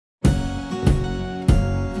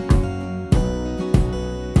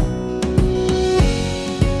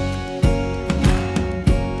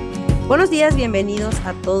Buenos días, bienvenidos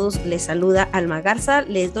a todos. Les saluda Alma Garza.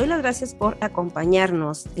 Les doy las gracias por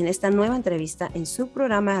acompañarnos en esta nueva entrevista en su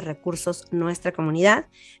programa de Recursos Nuestra Comunidad.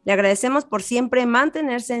 Le agradecemos por siempre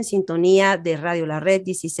mantenerse en sintonía de Radio La Red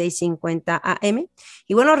 1650 AM.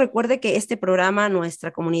 Y bueno, recuerde que este programa,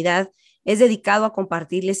 Nuestra Comunidad, es dedicado a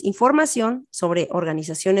compartirles información sobre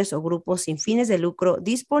organizaciones o grupos sin fines de lucro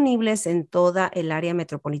disponibles en toda el área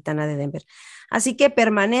metropolitana de Denver. Así que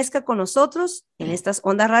permanezca con nosotros en estas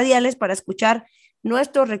ondas radiales para escuchar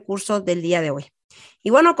nuestro recurso del día de hoy.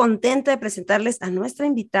 Y bueno, contenta de presentarles a nuestra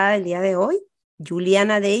invitada del día de hoy,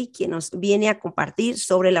 Juliana Day, quien nos viene a compartir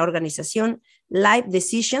sobre la organización Life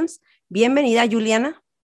Decisions. Bienvenida, Juliana.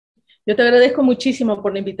 Yo te agradezco muchísimo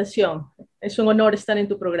por la invitación. Es un honor estar en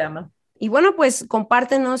tu programa. Y bueno, pues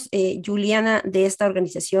compártenos, Juliana, de esta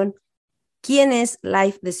organización. ¿Quién es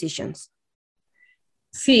Life Decisions?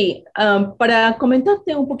 Sí, para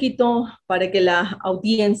comentarte un poquito, para que la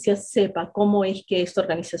audiencia sepa cómo es que esta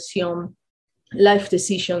organización Life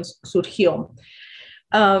Decisions surgió.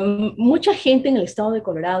 Mucha gente en el estado de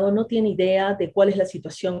Colorado no tiene idea de cuál es la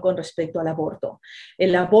situación con respecto al aborto.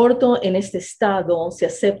 El aborto en este estado se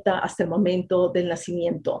acepta hasta el momento del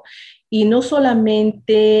nacimiento. Y no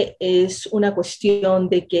solamente es una cuestión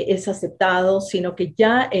de que es aceptado, sino que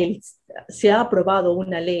ya se ha aprobado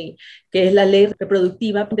una ley, que es la Ley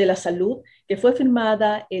Reproductiva de la Salud, que fue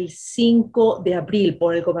firmada el 5 de abril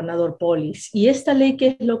por el gobernador Polis. Y esta ley,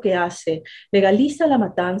 ¿qué es lo que hace? Legaliza la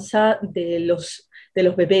matanza de los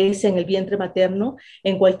bebés en el vientre materno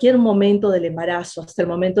en cualquier momento del embarazo, hasta el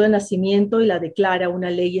momento del nacimiento, y la declara una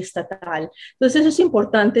ley estatal. Entonces, eso es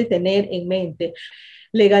importante tener en mente.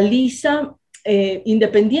 Legaliza,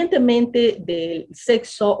 independientemente del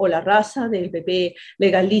sexo o la raza del bebé,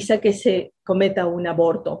 legaliza que se cometa un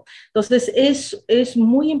aborto. Entonces, es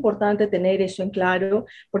muy importante tener eso en claro,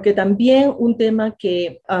 porque también un tema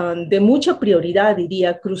que de mucha prioridad,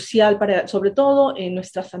 diría, crucial para, sobre todo en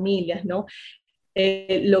nuestras familias, ¿no?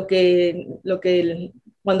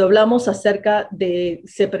 Cuando hablamos acerca de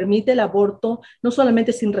se permite el aborto, no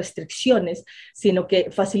solamente sin restricciones, sino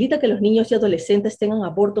que facilita que los niños y adolescentes tengan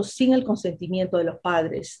abortos sin el consentimiento de los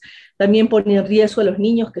padres. También pone en riesgo a los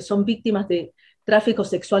niños que son víctimas de tráfico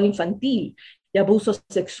sexual infantil y abuso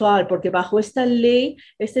sexual, porque bajo esta ley,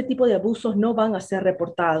 este tipo de abusos no van a ser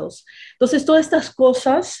reportados. Entonces, todas estas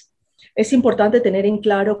cosas es importante tener en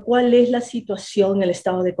claro cuál es la situación en el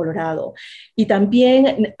estado de Colorado. Y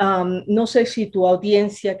también, no sé si tu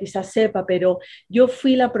audiencia quizás sepa, pero yo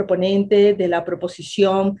fui la proponente de la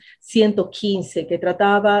proposición 115, que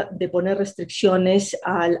trataba de poner restricciones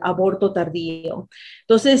al aborto tardío.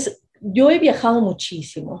 Entonces, yo he viajado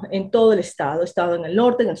muchísimo en todo el estado. He estado en el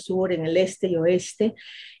norte, en el sur, en el este y oeste,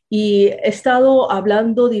 y he estado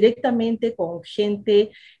hablando directamente con gente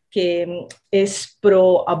que es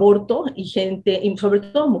pro aborto y gente, y sobre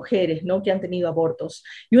todo mujeres, ¿no?, que han tenido abortos.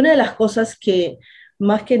 Y una de las cosas que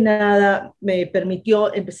más que nada me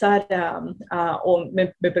permitió empezar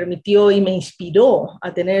me permitió y me inspiró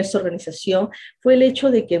a tener esa organización fue el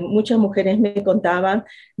hecho de que muchas mujeres me contaban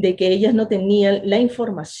de que ellas no tenían la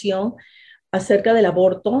información acerca del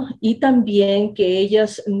aborto y también que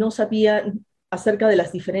ellas no sabían acerca de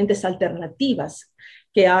las diferentes alternativas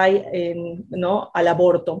que hay ¿no?, al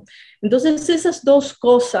aborto. Entonces, esas dos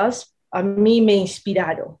cosas a mí me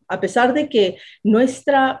inspiraron, a pesar de que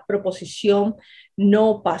nuestra proposición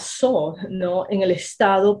no pasó, ¿no?, en el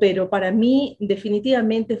estado, pero para mí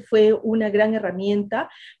definitivamente fue una gran herramienta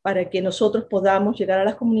para que nosotros podamos llegar a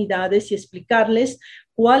las comunidades y explicarles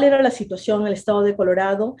cuál era la situación en el estado de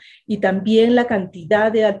Colorado y también la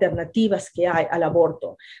cantidad de alternativas que hay al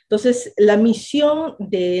aborto. Entonces, la misión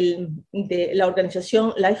de la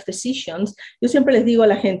organización Life Decisions, yo siempre les digo a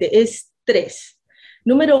la gente, es 3.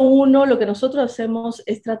 Número 1, lo que nosotros hacemos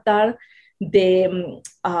es tratar de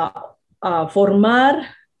formar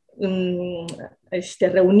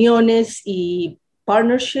reuniones y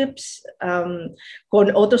partnerships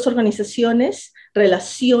con otras organizaciones,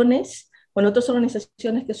 relaciones con otras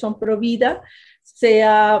organizaciones que son pro vida,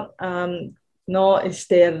 sea ¿no?,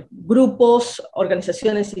 grupos,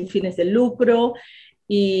 organizaciones sin fines de lucro,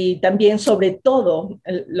 y también sobre todo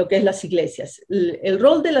lo que es las iglesias. El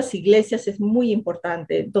rol de las iglesias es muy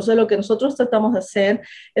importante. Entonces lo que nosotros tratamos de hacer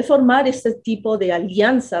es formar este tipo de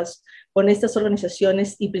alianzas con estas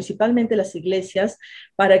organizaciones y principalmente las iglesias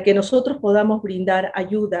para que nosotros podamos brindar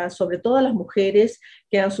ayuda, sobre todo a las mujeres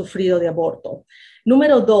que han sufrido de aborto.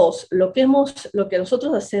 Número 2, lo que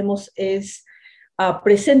nosotros hacemos es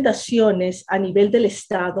presentaciones a nivel del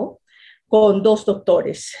estado con 2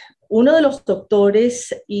 doctores. Uno de los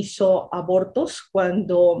doctores hizo abortos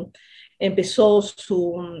cuando empezó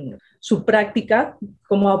su práctica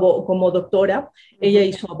como doctora. Ella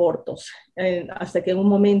hizo abortos, hasta que en un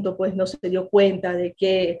momento pues no se dio cuenta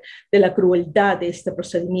de la crueldad de este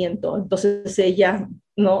procedimiento. Entonces ella,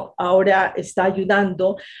 ¿no?, ahora está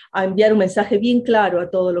ayudando a enviar un mensaje bien claro a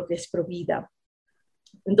todo lo que es provida.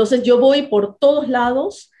 Entonces yo voy por todos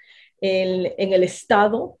lados en el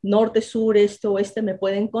estado, norte, sur, este, oeste, me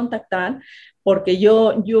pueden contactar, porque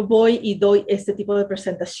yo voy y doy este tipo de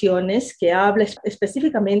presentaciones que habla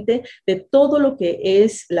específicamente de todo lo que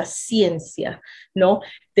es la ciencia, ¿no?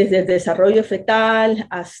 Desde el desarrollo fetal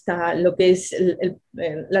hasta lo que es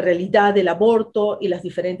la realidad del aborto y las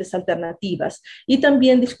diferentes alternativas. Y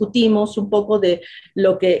también discutimos un poco de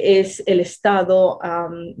lo que es el estado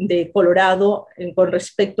de Colorado con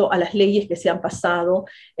respecto a las leyes que se han pasado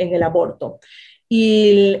en el aborto.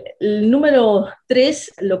 Y el número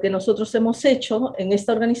 3, lo que nosotros hemos hecho en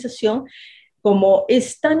esta organización, como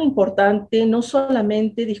es tan importante no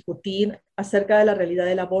solamente discutir acerca de la realidad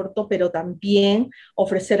del aborto, pero también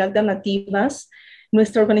ofrecer alternativas,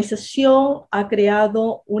 nuestra organización ha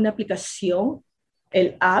creado una aplicación,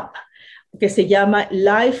 el app, que se llama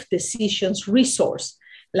Life Decisions Resource.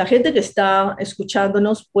 La gente que está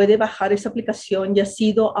escuchándonos puede bajar esa aplicación, ya ha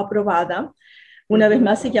sido aprobada. Una vez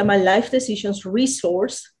más, se llama Life Decisions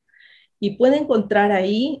Resource y puede encontrar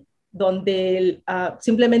ahí donde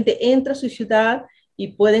simplemente entra a su ciudad y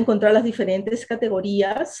puede encontrar las diferentes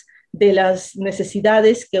categorías de las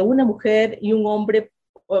necesidades que una mujer y un hombre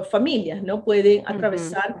o familias, ¿no?, pueden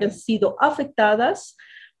atravesar, que han sido afectadas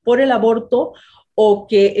por el aborto o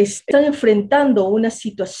que están enfrentando una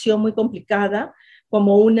situación muy complicada,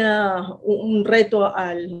 como un reto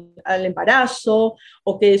al embarazo,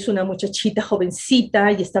 o que es una muchachita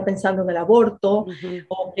jovencita y está pensando en el aborto,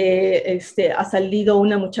 o que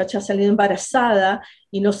una muchacha ha salido embarazada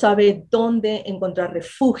y no sabe dónde encontrar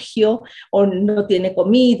refugio, o no tiene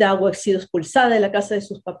comida, o ha sido expulsada de la casa de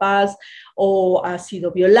sus papás, o ha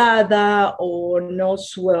sido violada, o no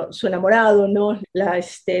su enamorado no la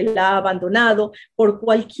ha abandonado, por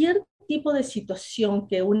cualquier tipo de situación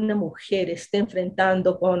que una mujer esté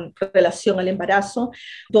enfrentando con relación al embarazo.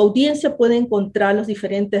 Tu audiencia puede encontrar los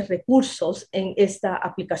diferentes recursos en esta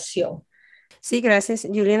aplicación. Sí, gracias,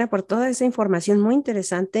 Juliana, por toda esa información muy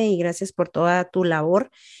interesante y gracias por toda tu labor.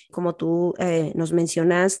 Como tú nos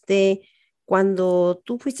mencionaste, cuando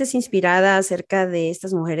tú fuiste inspirada acerca de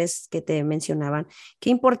estas mujeres que te mencionaban, qué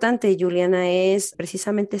importante, Juliana, es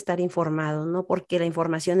precisamente estar informado, ¿no? Porque la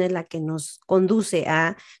información es la que nos conduce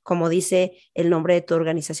a, como dice el nombre de tu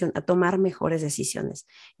organización, a tomar mejores decisiones.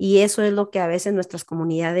 Y eso es lo que a veces nuestras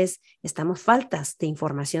comunidades estamos faltas de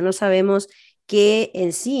información, no sabemos que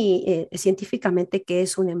en sí, científicamente, qué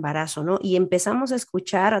es un embarazo, ¿no? Y empezamos a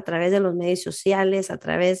escuchar a través de los medios sociales, a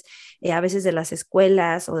través a veces de las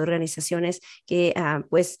escuelas o de organizaciones que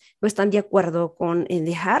pues no están de acuerdo con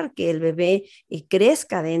dejar que el bebé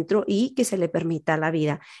crezca dentro y que se le permita la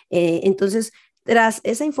vida. Entonces, tras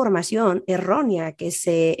esa información errónea que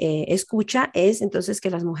se escucha, es entonces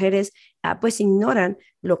que las mujeres pues ignoran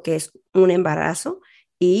lo que es un embarazo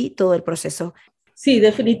y todo el proceso. Sí,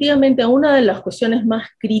 definitivamente una de las cuestiones más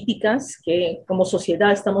críticas que como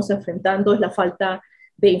sociedad estamos enfrentando es la falta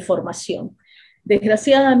de información.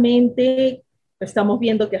 Desgraciadamente, estamos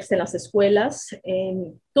viendo que hasta en las escuelas,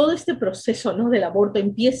 todo este proceso, ¿no?, del aborto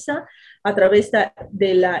empieza a través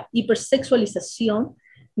de la hipersexualización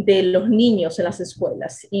de los niños en las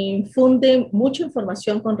escuelas. Infunden mucha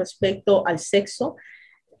información con respecto al sexo.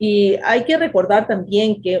 Y hay que recordar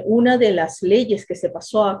también que una de las leyes que se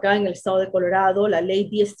pasó acá en el estado de Colorado, la ley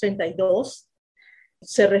 1032,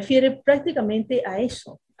 se refiere prácticamente a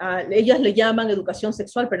eso. Ellas le llaman educación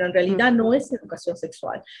sexual, pero en realidad no es educación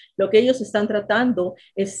sexual. Lo que ellos están tratando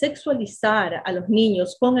es sexualizar a los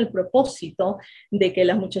niños con el propósito de que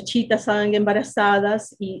las muchachitas salgan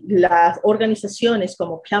embarazadas y las organizaciones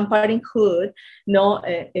como Planned Parenthood no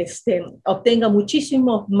obtengan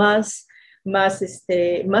muchísimo más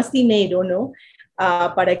dinero, ¿no?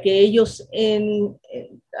 Para que ellos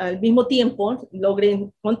al mismo tiempo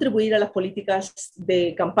logren contribuir a las políticas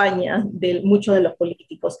de campaña de muchos de los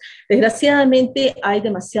políticos. Desgraciadamente hay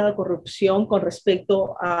demasiada corrupción con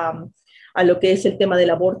respecto a lo que es el tema del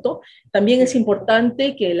aborto. También es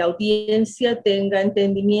importante que la audiencia tenga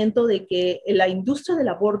entendimiento de que la industria del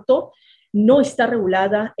aborto no está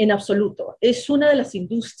regulada en absoluto. Es una de las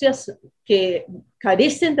industrias que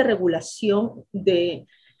carecen de regulación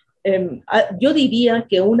yo diría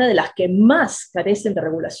que una de las que más carecen de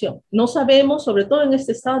regulación. No sabemos, sobre todo en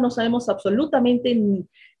este estado, no sabemos absolutamente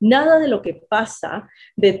nada de lo que pasa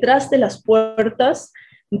detrás de las puertas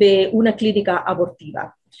de una clínica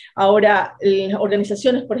abortiva. Ahora,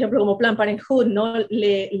 organizaciones, por ejemplo, como Planned Parenthood, ¿no?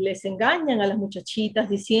 Les engañan a las muchachitas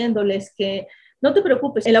diciéndoles que no te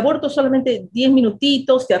preocupes, el aborto solamente 10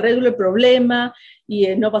 minutitos, te arreglo el problema y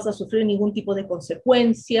no vas a sufrir ningún tipo de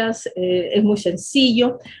consecuencias, es muy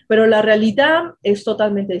sencillo, pero la realidad es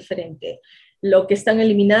totalmente diferente. Lo que están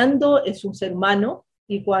eliminando es un ser humano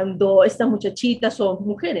y cuando estas muchachitas o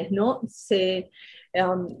mujeres, ¿no?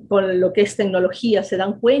 Con lo que es tecnología se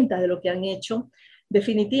dan cuenta de lo que han hecho,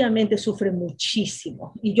 definitivamente sufren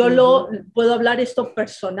muchísimo. Y yo puedo hablar esto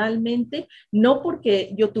personalmente, no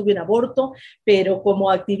porque yo tuve un aborto, pero como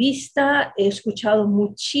activista he escuchado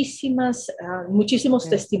muchísimos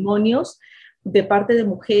testimonios de parte de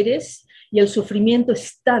mujeres y el sufrimiento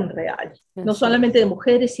es tan real, no solamente de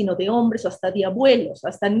mujeres, sino de hombres, hasta de abuelos,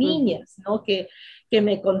 hasta niñas, ¿no? que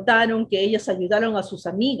me contaron que ellas ayudaron a sus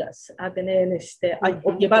amigas a tener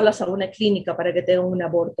o llevarlas a una clínica para que tengan un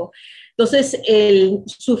aborto. Entonces, el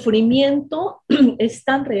sufrimiento es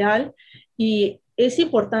tan real y es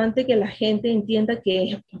importante que la gente entienda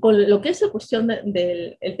que con lo que es la cuestión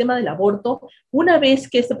del tema del aborto, una vez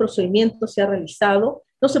que este procedimiento se ha realizado,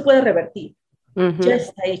 no se puede revertir. Ya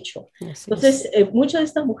está hecho. Entonces, muchas de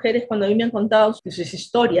estas mujeres, cuando a mí me han contado sus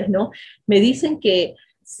historias, ¿no? Me dicen que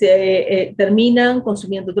se terminan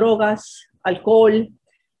consumiendo drogas, alcohol,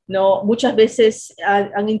 ¿no? Muchas veces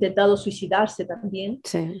han intentado suicidarse también.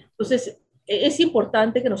 Sí. Entonces, es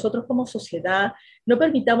importante que nosotros como sociedad no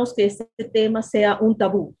permitamos que este tema sea un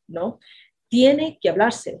tabú, ¿no? Tiene que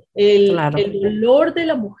hablarse. El dolor de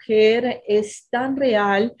la mujer es tan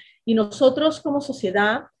real y nosotros como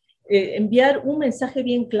sociedad enviar un mensaje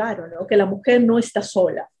bien claro, ¿no? Que la mujer no está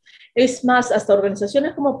sola. Es más, hasta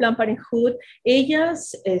organizaciones como Planned Parenthood,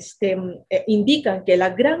 ellas indican que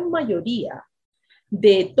la gran mayoría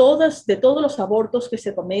de todos los abortos que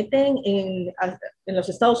se cometen en los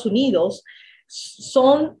Estados Unidos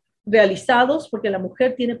son realizados porque la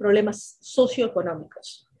mujer tiene problemas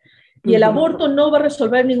socioeconómicos. Y el aborto no va a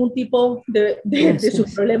resolver ningún tipo de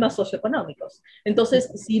sus problemas socioeconómicos. Entonces,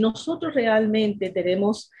 si nosotros realmente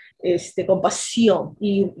tenemos compasión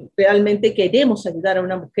y realmente queremos ayudar a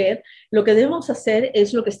una mujer, lo que debemos hacer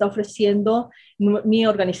es lo que está ofreciendo mi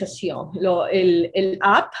organización, el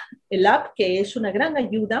app, que es una gran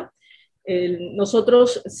ayuda.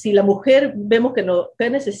 Nosotros, si la mujer vemos que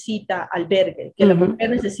necesita albergue, que la mujer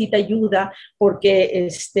necesita ayuda porque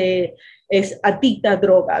es adicta a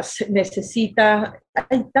drogas,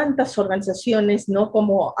 hay tantas organizaciones, ¿no?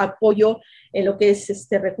 Como apoyo en lo que es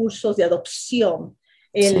recursos de adopción,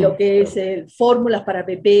 en lo que es fórmulas para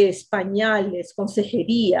bebés, pañales,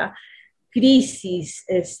 consejería, crisis,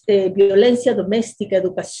 violencia doméstica,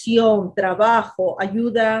 educación, trabajo,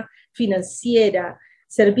 ayuda financiera,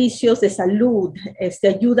 servicios de salud,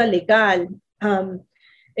 ayuda legal.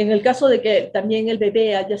 En el caso de que también el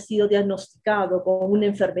bebé haya sido diagnosticado con una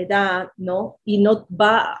enfermedad, ¿no? Y no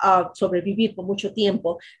va a sobrevivir por mucho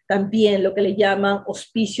tiempo, también lo que le llaman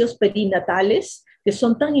hospicios perinatales, que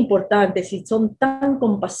son tan importantes y son tan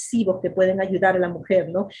compasivos que pueden ayudar a la mujer,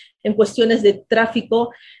 ¿no? En cuestiones de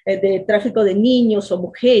tráfico de niños o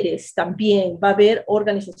mujeres también va a haber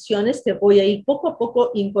organizaciones que voy a ir poco a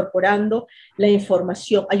poco incorporando la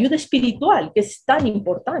información. Ayuda espiritual, que es tan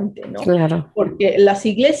importante, ¿no? Claro. Porque las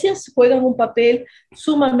iglesias juegan un papel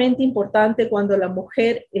sumamente importante cuando la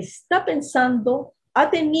mujer está pensando,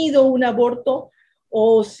 ha tenido un aborto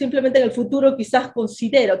o simplemente en el futuro quizás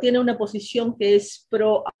considera o tiene una posición que es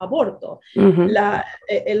pro aborto.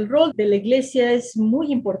 El rol de la iglesia es muy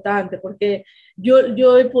importante porque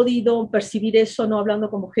yo he podido percibir eso, no hablando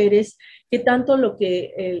con mujeres, que tanto lo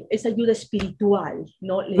que es ayuda espiritual,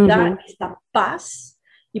 ¿no? Le da esta paz,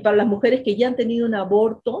 y para las mujeres que ya han tenido un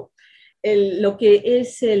aborto, lo que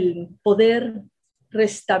es el poder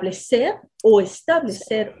restablecer o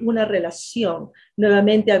establecer una relación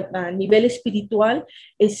nuevamente a nivel espiritual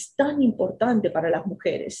es tan importante para las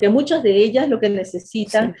mujeres, que muchas de ellas lo que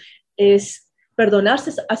necesitan es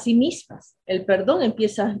perdonarse a sí mismas. El perdón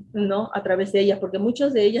empieza, ¿no? A través de ellas, porque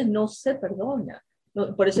muchas de ellas no se perdonan,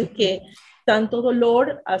 ¿no? Por eso es que tanto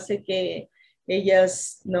dolor hace que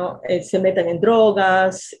ellas, ¿no? Se metan en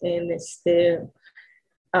drogas, en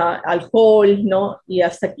alcohol, ¿no? Y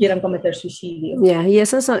hasta quieran cometer suicidio. Y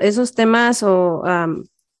esos temas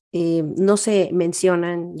no se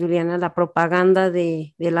mencionan, Juliana. La propaganda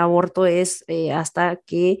del aborto es hasta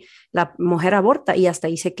que la mujer aborta y hasta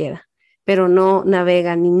ahí se queda, pero no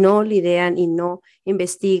navegan, y no lidian, y no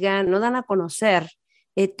investigan, no dan a conocer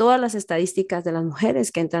todas las estadísticas de las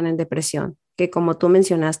mujeres que entran en depresión, que como tú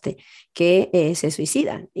mencionaste, que se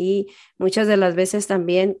suicidan, y muchas de las veces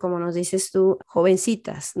también, como nos dices tú,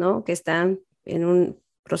 jovencitas, ¿no? Que están en un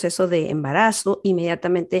proceso de embarazo,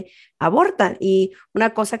 inmediatamente abortan. Y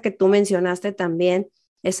una cosa que tú mencionaste también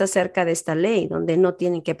es acerca de esta ley, donde no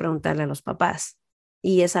tienen que preguntarle a los papás.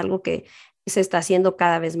 Y es algo que se está haciendo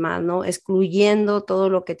cada vez más, ¿no? Excluyendo todo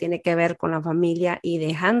lo que tiene que ver con la familia y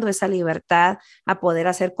dejando esa libertad a poder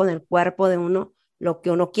hacer con el cuerpo de uno lo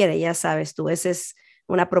que uno quiere, ya sabes tú, esa es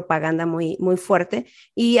una propaganda muy, muy fuerte.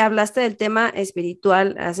 Y hablaste del tema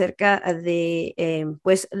espiritual acerca de,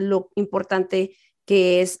 pues, lo importante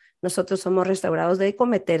que es nosotros somos restaurados de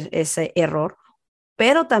cometer ese error,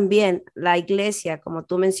 pero también la iglesia, como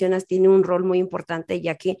tú mencionas, tiene un rol muy importante,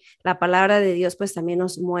 ya que la palabra de Dios pues también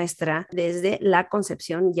nos muestra desde la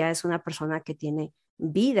concepción ya es una persona que tiene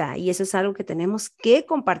vida y eso es algo que tenemos que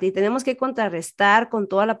compartir, tenemos que contrarrestar con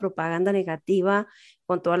toda la propaganda negativa,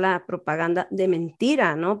 con toda la propaganda de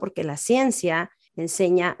mentira, ¿no? Porque la ciencia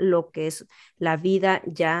enseña lo que es la vida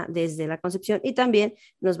ya desde la concepción y también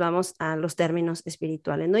nos vamos a los términos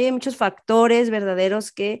espirituales, ¿no? Y hay muchos factores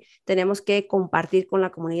verdaderos que tenemos que compartir con la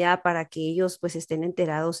comunidad para que ellos pues estén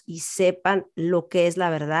enterados y sepan lo que es la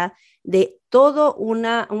verdad de todo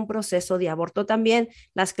un proceso de aborto. También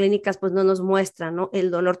las clínicas pues no nos muestran, ¿no?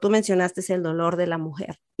 El dolor, tú mencionaste es el dolor de la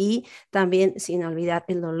mujer y también sin olvidar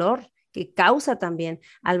el dolor que causa también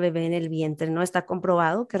al bebé en el vientre, ¿no? Está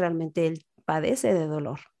comprobado que realmente él padece de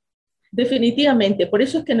dolor. Definitivamente, por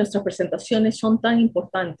eso es que nuestras presentaciones son tan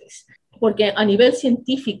importantes, porque a nivel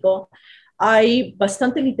científico hay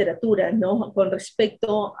bastante literatura, ¿no? Con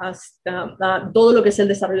respecto a todo lo que es el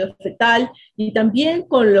desarrollo fetal y también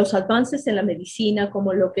con los avances en la medicina,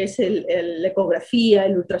 como lo que es la ecografía,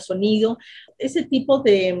 el ultrasonido, ese tipo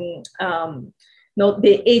de, ¿no?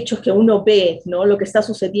 de hechos que uno ve, ¿no? Lo que está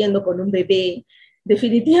sucediendo con un bebé.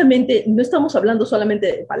 Definitivamente no estamos hablando solamente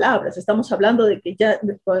de palabras, estamos hablando de que ya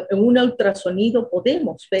en un ultrasonido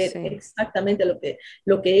podemos ver exactamente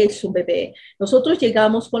lo que es un bebé. Nosotros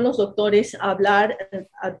llegamos con los doctores a hablar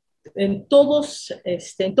en todo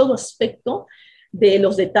aspecto de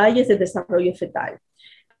los detalles del desarrollo fetal.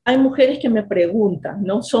 Hay mujeres que me preguntan,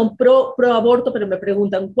 ¿no? Son pro aborto, pero me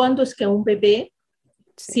preguntan, ¿cuándo es que un bebé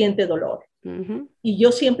siente dolor? Uh-huh. Y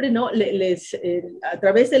yo siempre, ¿no? A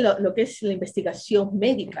través de lo que es la investigación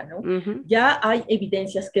médica, ¿no? Uh-huh. Ya hay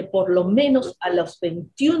evidencias que por lo menos a las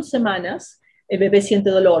 21 semanas el bebé siente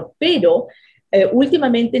dolor, pero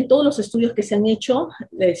últimamente en todos los estudios que se han hecho,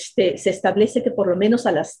 se establece que por lo menos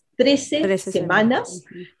a las 13 semanas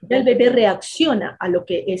uh-huh. ya el bebé reacciona a lo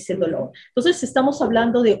que es el dolor. Entonces estamos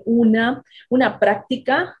hablando de una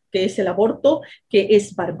práctica que es el aborto, que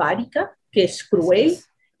es barbárica, que es cruel,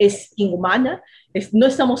 es inhumana. No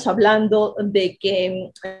estamos hablando de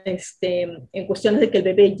que en cuestiones de que el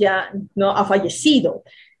bebé ya no ha fallecido.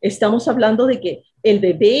 Estamos hablando de que el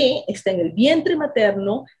bebé está en el vientre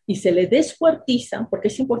materno y se le descuartiza, porque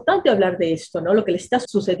es importante hablar de esto, ¿no? Lo que le está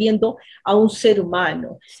sucediendo a un ser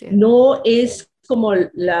humano. Sí. No es como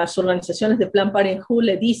las organizaciones de Planned Parenthood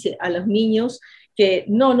le dice a los niños que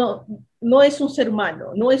no es un ser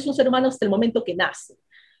humano, no es un ser humano hasta el momento que nace.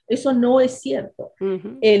 Eso no es cierto.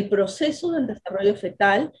 Uh-huh. El proceso del desarrollo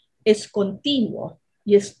fetal es continuo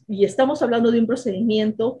y estamos hablando de un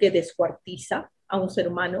procedimiento que descuartiza a un ser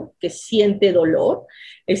humano, que siente dolor.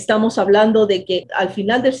 Estamos hablando de que al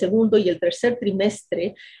final del segundo y el tercer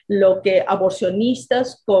trimestre, lo que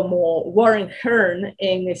aborcionistas como Warren Hearn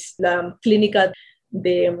en la clínica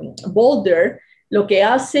de Boulder, lo que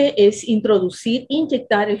hace es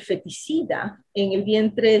inyectar el feticida en el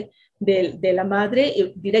vientre de la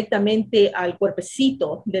madre directamente al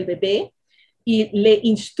cuerpecito del bebé y le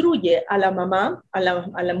instruye a la mamá, a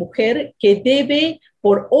la mujer, que debe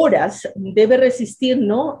por horas, debe resistir,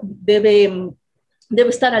 ¿no? Debe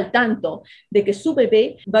estar al tanto de que su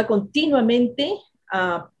bebé va continuamente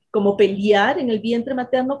a como pelear en el vientre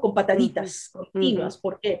materno con pataditas continuas.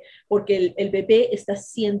 ¿Por qué? Porque el bebé está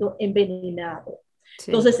siendo envenenado. Sí.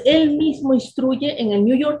 Entonces, él mismo instruye, en el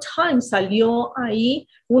New York Times salió ahí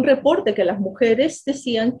un reporte que las mujeres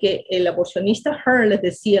decían que el aborcionista Hearn les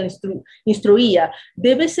decía, instruía,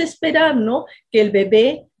 debes esperar, ¿no? Que el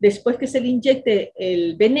bebé, después que se le inyecte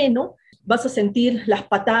el veneno, vas a sentir las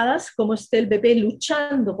patadas, como esté el bebé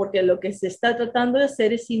luchando, porque lo que se está tratando de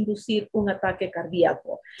hacer es inducir un ataque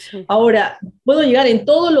cardíaco. Sí. Ahora, puedo llegar en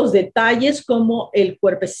todos los detalles como el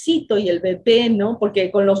cuerpecito y el bebé, ¿no?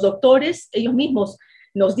 Porque con los doctores, ellos mismos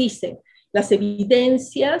nos dicen las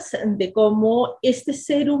evidencias de cómo este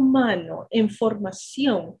ser humano en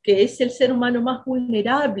formación, que es el ser humano más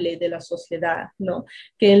vulnerable de la sociedad, ¿no?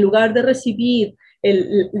 Que en lugar de recibir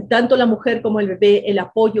tanto la mujer como el bebé el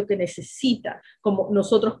apoyo que necesita, como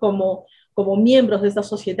nosotros como miembros de esta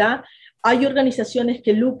sociedad, hay organizaciones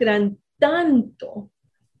que lucran tanto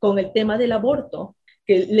con el tema del aborto,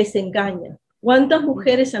 que les engañan. ¿Cuántas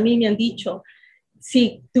mujeres a mí me han dicho,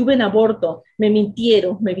 sí, tuve un aborto, me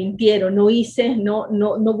mintieron, no hice,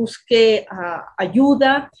 no busqué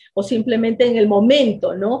ayuda, o simplemente en el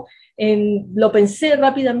momento, ¿no? Lo pensé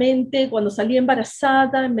rápidamente, cuando salí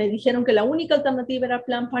embarazada, me dijeron que la única alternativa era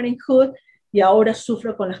Planned Parenthood, y ahora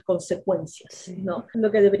sufro con las consecuencias, ¿no?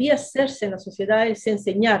 Lo que debería hacerse en la sociedad es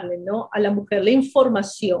enseñarle, ¿no?, a la mujer la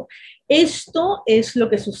información. Esto es lo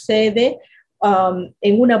que sucede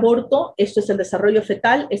en un aborto, esto es el desarrollo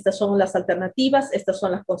fetal, estas son las alternativas, estas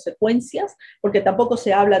son las consecuencias, porque tampoco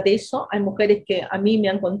se habla de eso. Hay mujeres que a mí me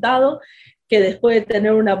han contado que después de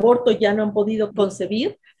tener un aborto ya no han podido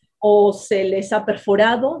concebir o se les ha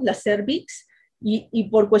perforado la cervix, y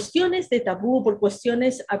por cuestiones de tabú, por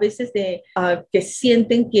cuestiones a veces de que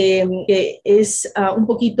sienten que es un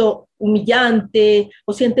poquito humillante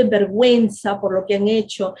o sienten vergüenza por lo que han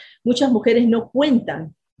hecho, muchas mujeres no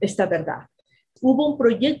cuentan esta verdad. Hubo un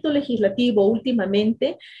proyecto legislativo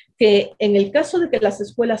últimamente que en el caso de que las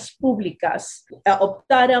escuelas públicas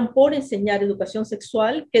optaran por enseñar educación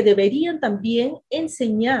sexual, que deberían también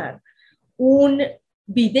enseñar un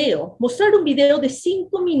video, mostrar un video de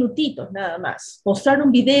 5 minutitos nada más, mostrar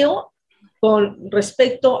un video con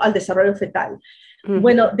respecto al desarrollo fetal.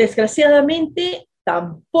 Bueno, desgraciadamente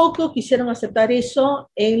tampoco quisieron aceptar eso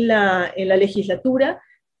en la legislatura.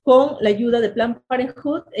 Con la ayuda de Planned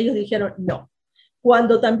Parenthood, ellos dijeron no.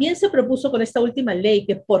 Cuando también se propuso con esta última ley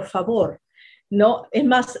que por favor, ¿no? Es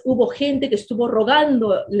más, hubo gente que estuvo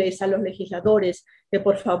rogándoles a los legisladores que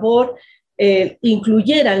por favor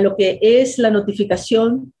incluyeran lo que es la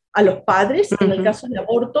notificación a los padres en el caso de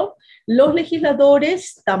aborto, los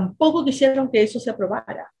legisladores tampoco quisieron que eso se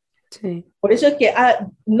aprobara. Sí. Por eso es que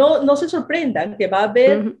no se sorprendan que va a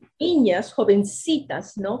haber niñas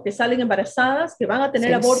jovencitas, ¿no?, que salen embarazadas, que van a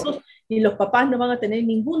tener abortos, y los papás no van a tener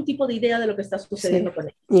ningún tipo de idea de lo que está sucediendo con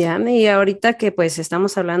ellos. Y ahorita que pues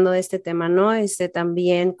estamos hablando de este tema, ¿no?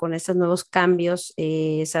 También con estos nuevos cambios,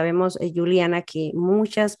 sabemos, Juliana, que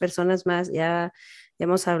muchas personas más ya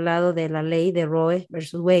hemos hablado de la ley de Roe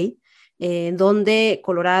versus Wade, donde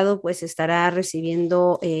Colorado pues estará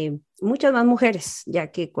recibiendo muchas más mujeres,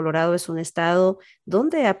 ya que Colorado es un estado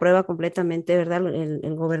donde aprueba completamente, ¿verdad?,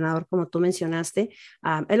 el gobernador, como tú mencionaste,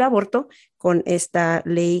 el aborto con esta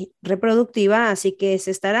ley reproductiva, así que se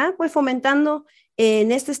estará pues fomentando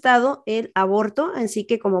en este estado el aborto, así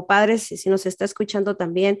que como padres, si nos está escuchando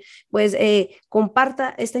también, pues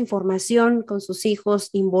comparta esta información con sus hijos,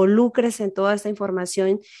 involúcrese en toda esta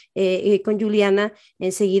información con Juliana.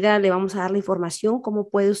 Enseguida le vamos a dar la información, cómo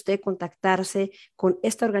puede usted contactarse con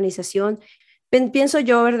esta organización. Pienso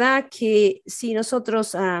yo, ¿verdad?, que si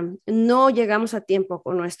nosotros no llegamos a tiempo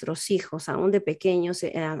con nuestros hijos, aún de pequeños,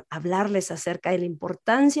 hablarles acerca de la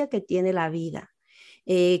importancia que tiene la vida,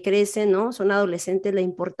 crecen, ¿no?, son adolescentes, la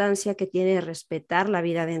importancia que tiene respetar la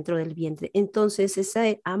vida dentro del vientre. Entonces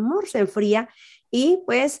ese amor se enfría y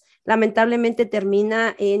pues lamentablemente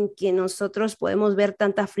termina en que nosotros podemos ver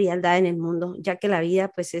tanta frialdad en el mundo, ya que la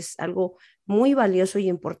vida pues es algo muy valioso y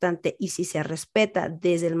importante, y si se respeta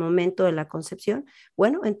desde el momento de la concepción,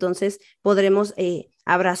 bueno, entonces podremos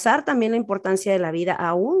abrazar también la importancia de la vida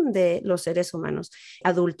aún de los seres humanos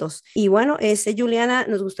adultos. Y bueno, Juliana,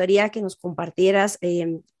 nos gustaría que nos compartieras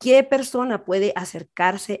qué persona puede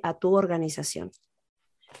acercarse a tu organización.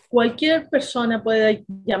 Cualquier persona puede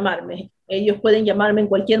llamarme. Ellos pueden llamarme en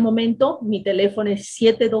cualquier momento. Mi teléfono es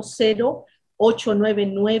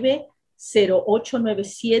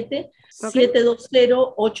 720-899-0897. Okay.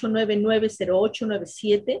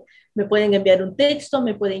 720-899-0897. Me pueden enviar un texto,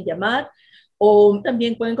 me pueden llamar, o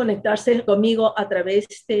también pueden conectarse conmigo a través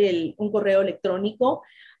de un correo electrónico.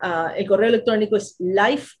 El correo electrónico es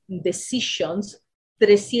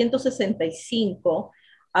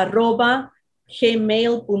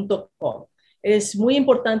lifedecisions365@gmail.com. Es muy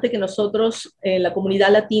importante que nosotros en la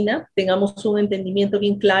comunidad latina tengamos un entendimiento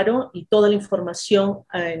bien claro y toda la información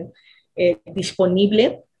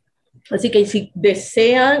disponible. Así que si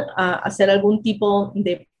desean hacer algún tipo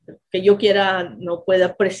de que yo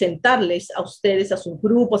pueda presentarles a ustedes, a sus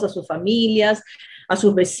grupos, a sus familias, a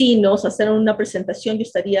sus vecinos, hacer una presentación, yo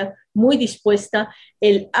estaría muy dispuesta.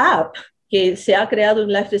 El app que se ha creado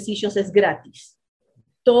en Life Decisions es gratis.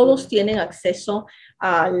 Todos tienen acceso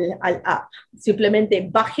al app. Simplemente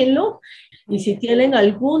bájenlo, y si tienen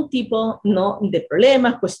algún tipo, ¿no?, de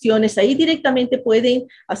problemas, cuestiones, ahí directamente pueden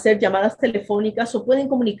hacer llamadas telefónicas o pueden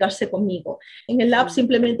comunicarse conmigo. En el app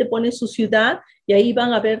simplemente ponen su ciudad y ahí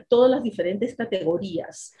van a ver todas las diferentes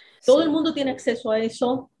categorías. Todo el mundo tiene acceso a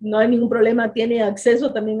eso, no hay ningún problema, tiene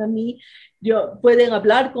acceso también a mí. Pueden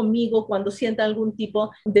hablar conmigo cuando sientan algún tipo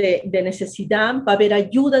de necesidad. Va a haber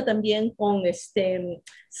ayuda también con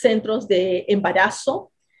centros de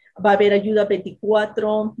embarazo. Va a haber ayuda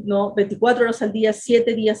 24 horas al día,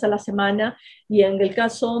 7 días a la semana. Y en el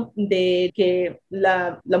caso de que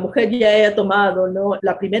la mujer ya haya tomado, ¿no?,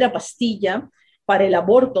 la primera pastilla para el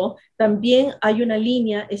aborto, también hay una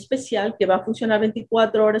línea especial que va a funcionar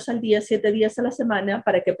 24 horas al día, 7 días a la semana,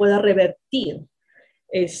 para que pueda revertir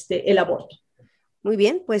el aborto. Muy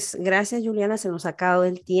bien, pues gracias Juliana, se nos ha acabado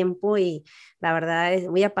el tiempo y la verdad es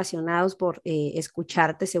muy apasionados por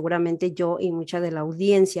escucharte. Seguramente yo y mucha de la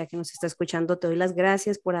audiencia que nos está escuchando te doy las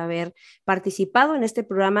gracias por haber participado en este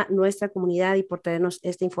programa Nuestra Comunidad y por traernos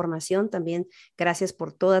esta información. También gracias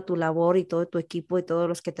por toda tu labor y todo tu equipo y todos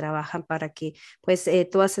los que trabajan para que pues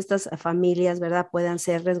todas estas familias, ¿verdad?, puedan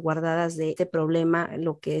ser resguardadas de este problema,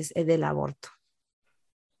 lo que es del aborto.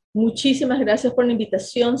 Muchísimas gracias por la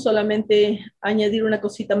invitación. Solamente añadir una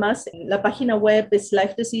cosita más. La página web es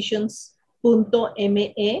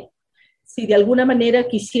lifedecisions.me. Si de alguna manera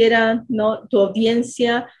quisiera, ¿no?, tu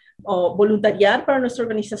audiencia o voluntariar para nuestra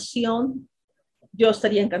organización, yo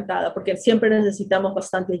estaría encantada porque siempre necesitamos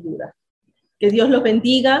bastante ayuda. Que Dios los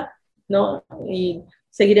bendiga, ¿no?, y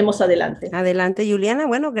seguiremos adelante. Adelante, Juliana.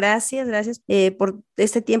 Bueno, gracias por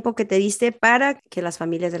este tiempo que te diste para que las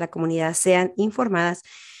familias de la comunidad sean informadas.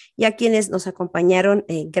 Y a quienes nos acompañaron,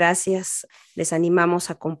 gracias. Les animamos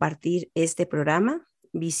a compartir este programa.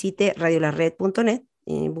 Visite radiolared.net,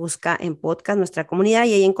 busca en podcast Nuestra Comunidad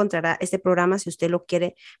y ahí encontrará este programa. Si usted lo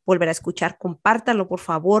quiere volver a escuchar, compártalo por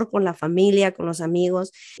favor con la familia, con los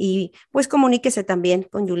amigos y pues comuníquese también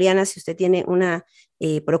con Juliana si usted tiene una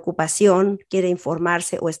preocupación, quiere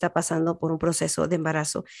informarse o está pasando por un proceso de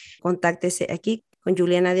embarazo. Contáctese aquí con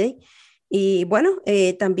Juliana Day. Y bueno,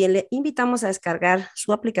 también le invitamos a descargar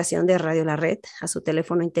su aplicación de Radio La Red a su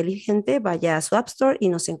teléfono inteligente. Vaya a su App Store y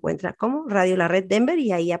nos encuentra como Radio La Red Denver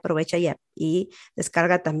y ahí aprovecha y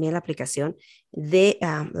descarga también la aplicación de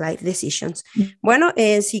Life Decisions. Bueno,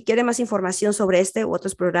 si quiere más información sobre este u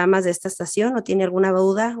otros programas de esta estación o tiene alguna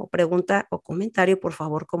duda o pregunta o comentario, por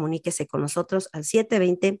favor comuníquese con nosotros al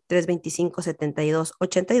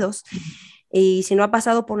 720-325-7282. Y si no ha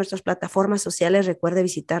pasado por nuestras plataformas sociales, recuerde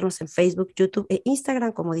visitarnos en Facebook, YouTube e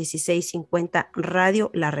Instagram como 1650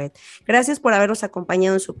 Radio La Red. Gracias por habernos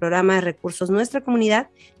acompañado en su programa de Recursos Nuestra Comunidad.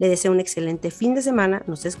 Le deseo un excelente fin de semana.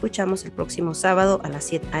 Nos escuchamos el próximo sábado a las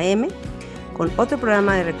 7 a.m. Con otro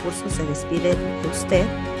programa de Recursos. Se despide de usted,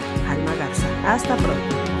 Alma Garza. Hasta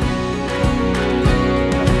pronto.